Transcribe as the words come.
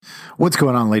What's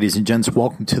going on, ladies and gents?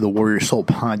 Welcome to the Warrior Soul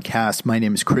Podcast. My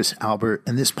name is Chris Albert,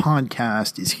 and this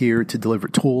podcast is here to deliver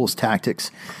tools, tactics,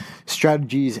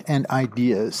 strategies, and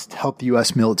ideas to help the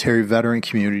U.S. military veteran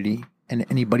community and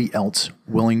anybody else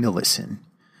willing to listen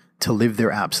to live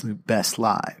their absolute best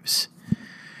lives.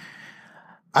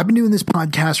 I've been doing this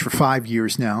podcast for 5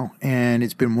 years now, and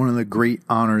it's been one of the great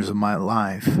honors of my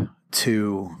life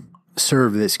to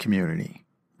serve this community.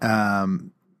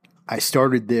 I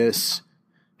started this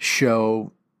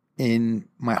show in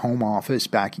my home office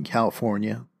back in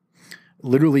California.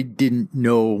 Literally didn't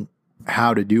know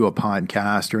how to do a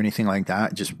podcast or anything like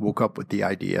that. Just woke up with the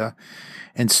idea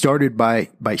and started by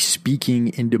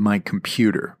speaking into my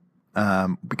computer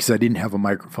because I didn't have a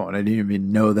microphone. I didn't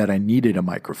even know that I needed a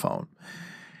microphone.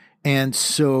 And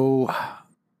so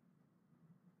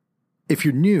if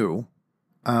you're new,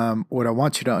 what I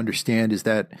want you to understand is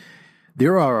that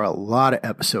there are a lot of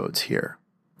episodes here.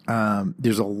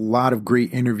 There's a lot of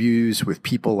great interviews with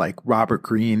people like Robert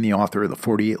Greene, the author of the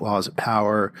 48 Laws of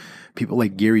Power, people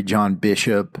like Gary John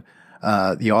Bishop,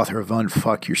 the author of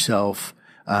Unfuck Yourself.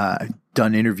 I've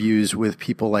done interviews with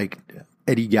people like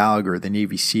Eddie Gallagher, the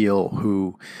Navy SEAL,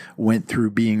 who went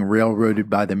through being railroaded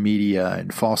by the media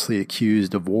and falsely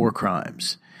accused of war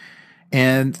crimes.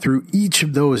 And through each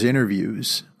of those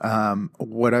interviews,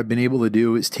 what I've been able to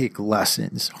do is take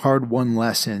lessons, hard-won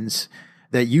lessons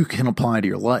that you can apply to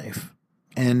your life.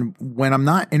 And when I'm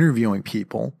not interviewing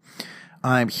people,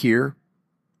 I'm here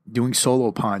doing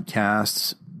solo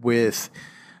podcasts with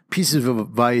pieces of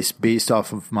advice based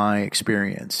off of my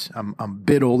experience. I'm a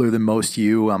bit older than most of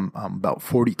you. I'm about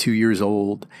 42 years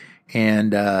old.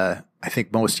 And I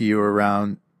think most of you are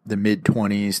around the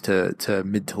mid-20s to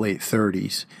mid to late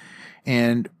 30s.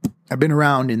 And I've been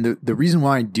around, and the reason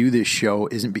why I do this show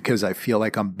isn't because I feel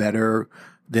like I'm better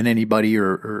than anybody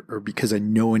or because I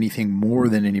know anything more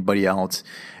than anybody else.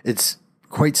 It's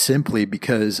quite simply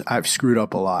because I've screwed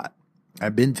up a lot.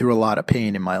 I've been through a lot of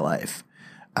pain in my life.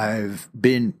 I've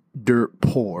been dirt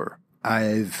poor.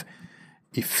 I've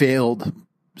failed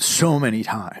so many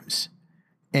times.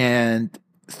 And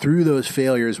through those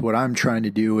failures, what I'm trying to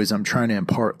do is I'm trying to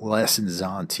impart lessons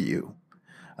onto you.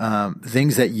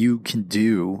 Things that you can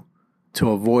do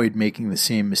to avoid making the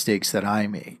same mistakes that I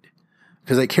made.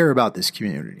 Because I care about this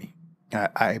community.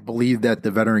 I believe that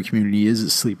the veteran community is a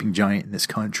sleeping giant in this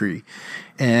country.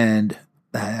 And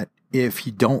that if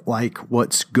you don't like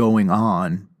what's going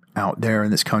on out there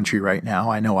in this country right now,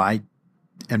 I know I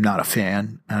am not a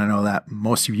fan. And I know that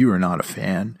most of you are not a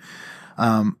fan.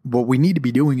 What we need to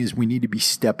be doing is we need to be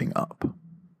stepping up.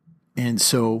 And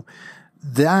so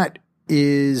that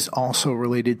is also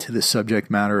related to the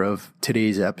subject matter of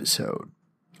today's episode.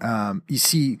 You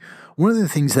see, one of the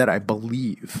things that I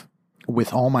believe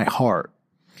with all my heart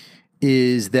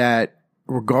is that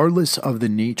regardless of the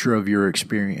nature of your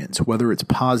experience, whether it's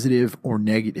positive or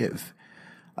negative,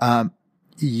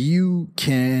 you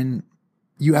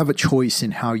have a choice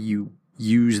in how you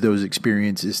use those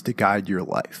experiences to guide your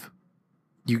life.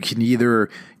 You can either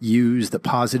use the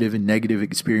positive and negative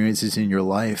experiences in your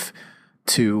life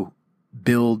to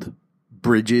build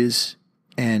bridges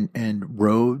and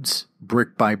roads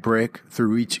brick by brick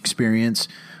through each experience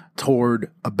toward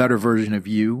a better version of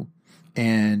you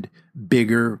and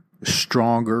bigger,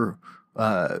 stronger,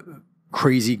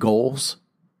 crazy goals.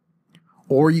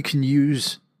 Or you can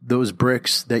use those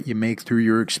bricks that you make through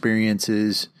your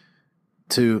experiences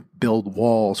to build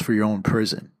walls for your own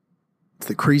prison.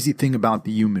 The crazy thing about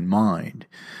the human mind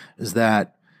is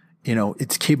that,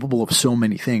 it's capable of so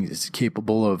many things. It's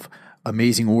capable of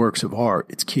amazing works of art.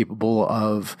 It's capable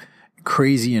of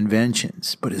crazy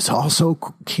inventions, but it's also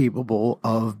capable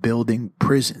of building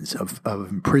prisons, of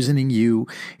imprisoning you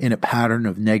in a pattern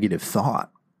of negative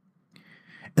thought.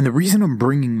 And the reason I'm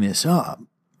bringing this up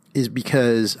is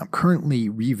because I'm currently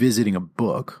revisiting a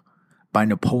book by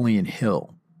Napoleon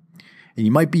Hill. And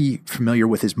you might be familiar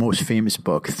with his most famous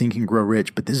book, Think and Grow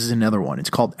Rich, but this is another one.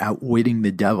 It's called Outwitting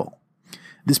the Devil.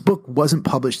 This book wasn't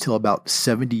published till about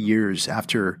 70 years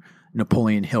after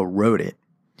Napoleon Hill wrote it.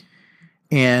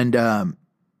 And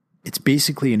it's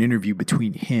basically an interview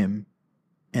between him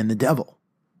and the devil.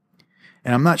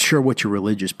 And I'm not sure what your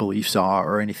religious beliefs are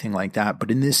or anything like that, but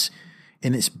in this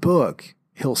book,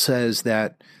 Hill says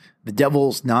that the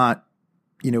devil's not,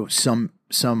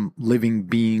 some living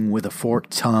being with a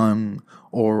forked tongue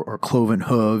or cloven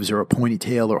hooves or a pointy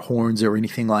tail or horns or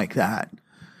anything like that.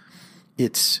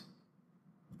 It's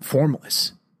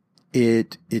formless.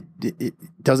 It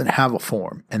doesn't have a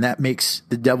form, and that makes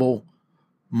the devil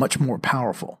much more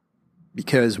powerful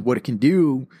because what it can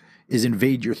do is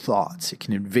invade your thoughts. It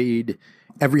can invade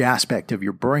every aspect of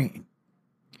your brain.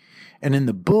 And in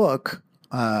the book,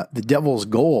 the devil's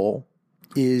goal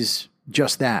is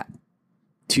just that,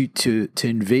 to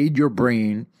invade your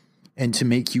brain and to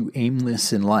make you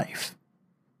aimless in life,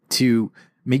 to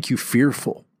make you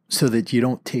fearful so that you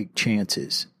don't take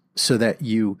chances, so that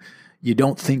you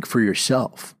don't think for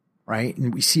yourself, right?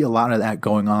 And we see a lot of that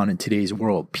going on in today's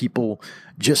world. People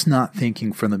just not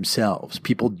thinking for themselves.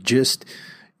 People just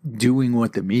doing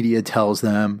what the media tells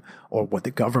them or what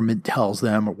the government tells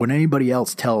them or what anybody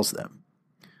else tells them.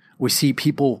 We see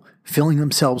people filling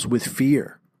themselves with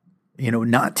fear,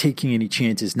 not taking any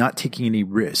chances, not taking any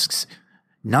risks,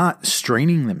 not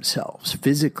straining themselves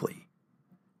physically.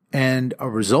 And a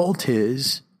result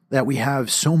is that we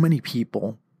have so many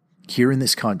people here in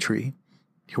this country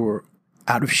who are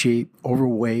out of shape,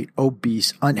 overweight,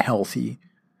 obese, unhealthy,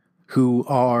 who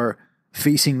are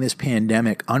facing this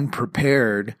pandemic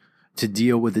unprepared to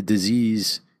deal with the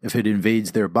disease if it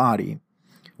invades their body.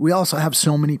 We also have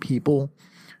so many people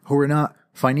who are not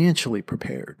financially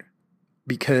prepared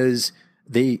because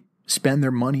they spend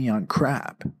their money on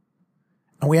crap.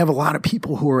 And we have a lot of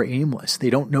people who are aimless. They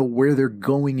don't know where they're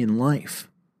going in life.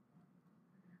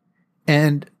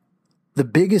 And the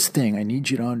biggest thing I need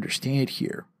you to understand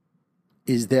here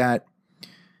is that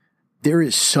there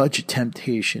is such a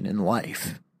temptation in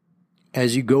life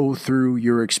as you go through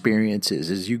your experiences,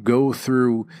 as you go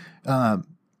through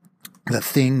the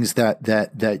things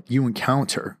that you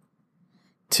encounter,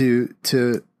 to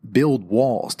build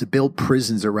walls, to build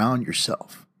prisons around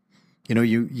yourself.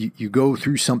 You go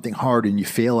through something hard and you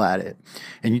fail at it,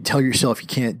 and you tell yourself you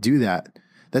can't do that.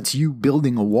 That's you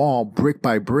building a wall brick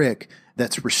by brick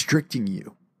that's restricting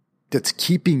you, that's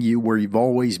keeping you where you've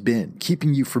always been,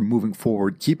 keeping you from moving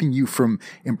forward, keeping you from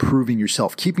improving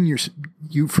yourself, keeping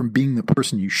you from being the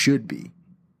person you should be,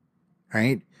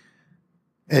 right?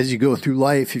 As you go through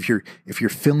life, if you're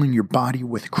filling your body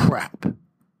with crap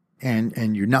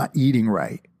and you're not eating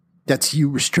right, that's you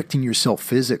restricting yourself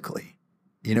physically,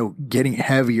 getting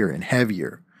heavier and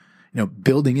heavier,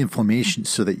 building inflammation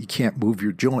so that you can't move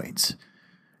your joints.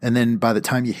 And then by the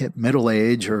time you hit middle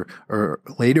age or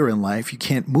later in life, you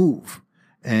can't move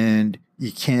and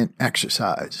you can't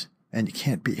exercise and you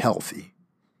can't be healthy.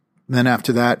 And then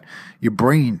after that, your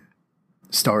brain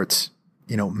starts,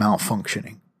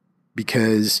 malfunctioning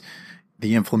because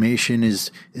the inflammation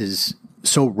is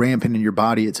so rampant in your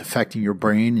body, it's affecting your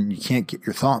brain and you can't get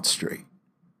your thoughts straight.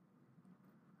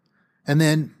 And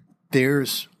then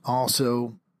there's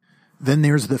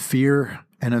the fear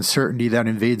and uncertainty that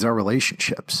invades our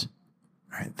relationships,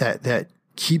 right? That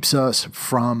keeps us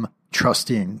from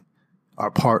trusting our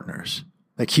partners,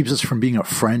 that keeps us from being a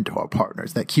friend to our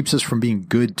partners, that keeps us from being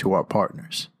good to our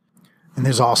partners. And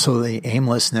there's also the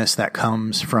aimlessness that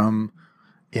comes from,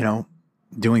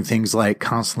 doing things like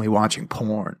constantly watching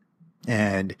porn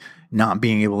and not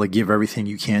being able to give everything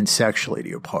you can sexually to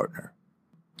your partner.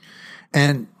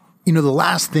 And, the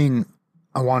last thing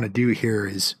I want to do here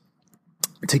is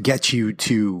to get you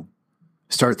to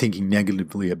start thinking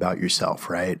negatively about yourself,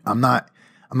 right? I'm not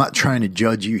trying to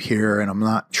judge you here, and I'm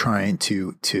not trying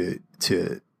to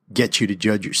get you to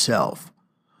judge yourself.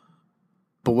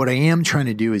 But what I am trying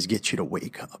to do is get you to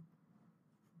wake up.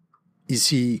 You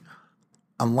see,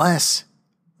 unless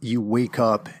you wake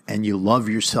up and you love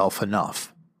yourself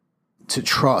enough to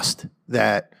trust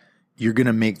that you're going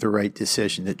to make the right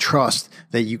decision, to trust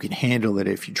that you can handle it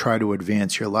if you try to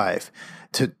advance your life,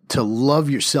 to love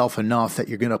yourself enough that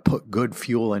you're going to put good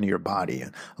fuel into your body.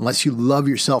 Unless you love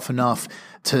yourself enough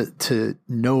to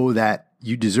know that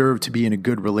you deserve to be in a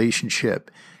good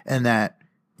relationship and that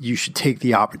you should take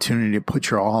the opportunity to put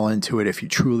your all into it if you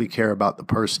truly care about the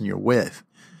person you're with.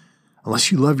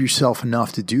 Unless you love yourself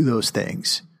enough to do those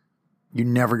things, you're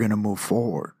never going to move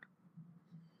forward.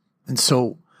 And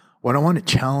so what I want to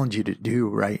challenge you to do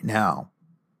right now,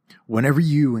 whenever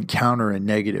you encounter a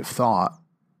negative thought,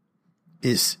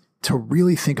 is to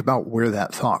really think about where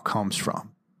that thought comes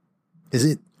from. Is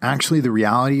it actually the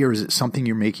reality, or is it something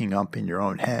you're making up in your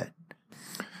own head?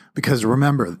 Because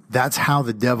remember, that's how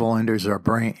the devil enters our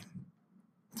brain.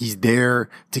 He's there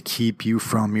to keep you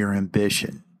from your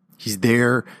ambition. He's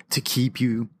there to keep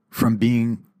you from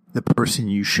being the person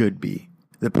you should be,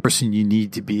 the person you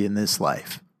need to be in this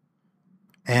life.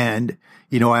 And,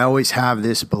 I always have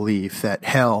this belief that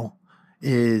hell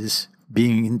is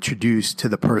being introduced to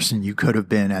the person you could have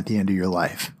been at the end of your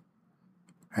life,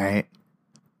 right?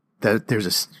 That there's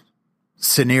a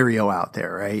scenario out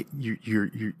there, right?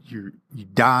 You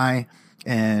die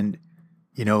and,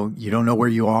 you don't know where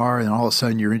you are. And all of a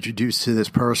sudden you're introduced to this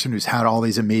person who's had all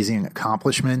these amazing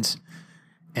accomplishments.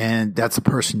 And that's the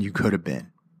person you could have been,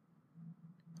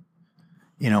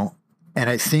 and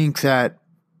I think that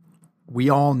we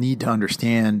all need to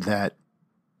understand that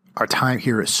our time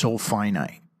here is so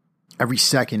finite. Every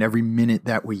second, every minute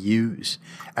that we use,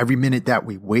 every minute that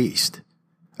we waste,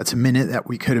 that's a minute that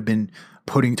we could have been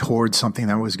putting towards something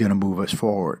that was going to move us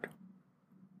forward.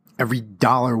 Every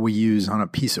dollar we use on a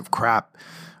piece of crap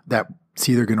that's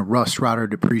either going to rust, rot, or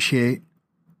depreciate,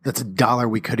 that's a dollar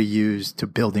we could have used to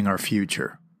building our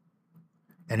future.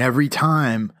 And every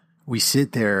time we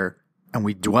sit there and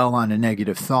we dwell on a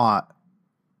negative thought,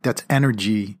 that's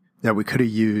energy that we could have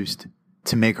used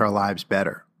to make our lives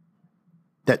better.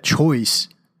 That choice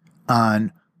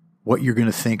on what you're going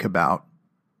to think about,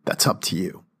 that's up to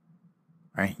you,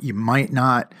 right? You might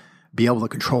not be able to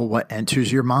control what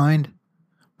enters your mind,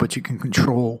 but you can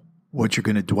control what you're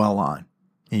going to dwell on.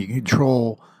 And you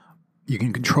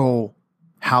can control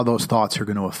how those thoughts are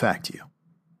going to affect you.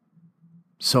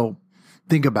 So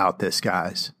think about this,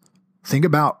 guys. Think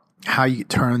about how you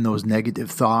turn those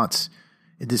negative thoughts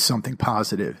into something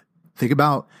positive. Think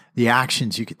about the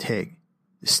actions you could take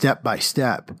step by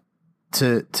step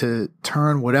to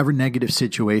turn whatever negative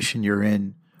situation you're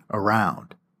in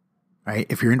around, right?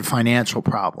 If you're in financial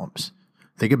problems,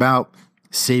 think about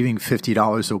saving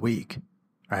 $50 a week,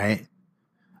 right?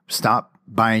 Stop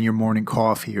buying your morning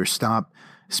coffee or stop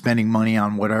spending money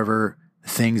on whatever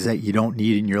things that you don't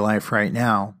need in your life right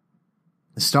now,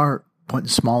 and start putting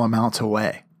small amounts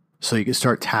away so you can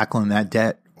start tackling that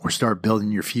debt or start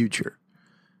building your future.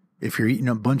 If you're eating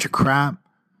a bunch of crap,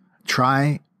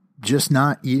 try just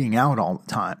not eating out all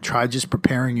the time. Try just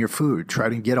preparing your food. Try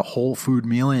to get a whole food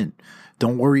meal in.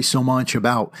 Don't worry so much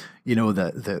about,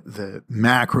 the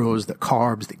macros, the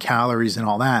carbs, the calories, and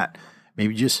all that.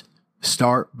 Maybe just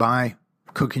start by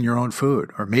cooking your own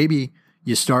food. Or maybe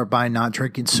you start by not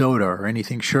drinking soda or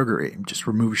anything sugary. Just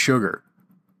remove sugar,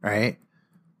 right?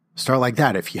 Start like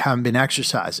that. If you haven't been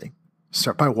exercising,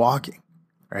 start by walking,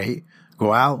 right?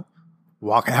 Go out,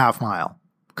 walk a half mile,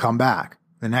 come back.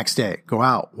 The next day, go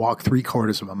out, walk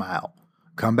 3/4 of a mile,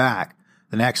 come back.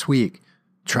 The next week,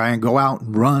 try and go out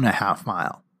and run a half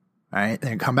mile, right?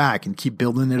 Then come back and keep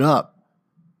building it up.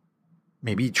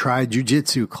 Maybe try a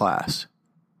jiu-jitsu class,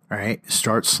 right?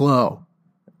 Start slow.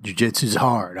 Jiu-jitsu is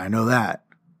hard. I know that,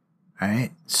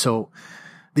 right? So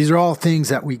these are all things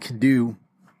that we can do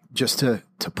just to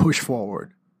push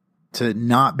forward, to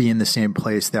not be in the same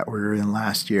place that we were in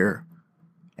last year,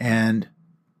 and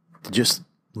to just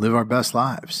live our best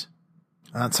lives.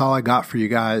 That's all I got for you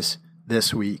guys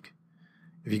this week.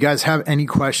 If you guys have any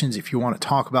questions, if you want to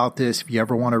talk about this, if you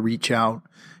ever want to reach out,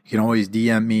 you can always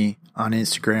DM me on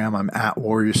Instagram. I'm at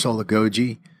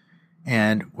WarriorSolagoji.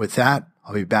 And with that,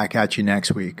 I'll be back at you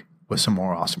next week with some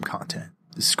more awesome content.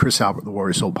 This is Chris Albert, the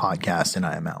Warrior Soul Podcast, and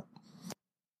I am out.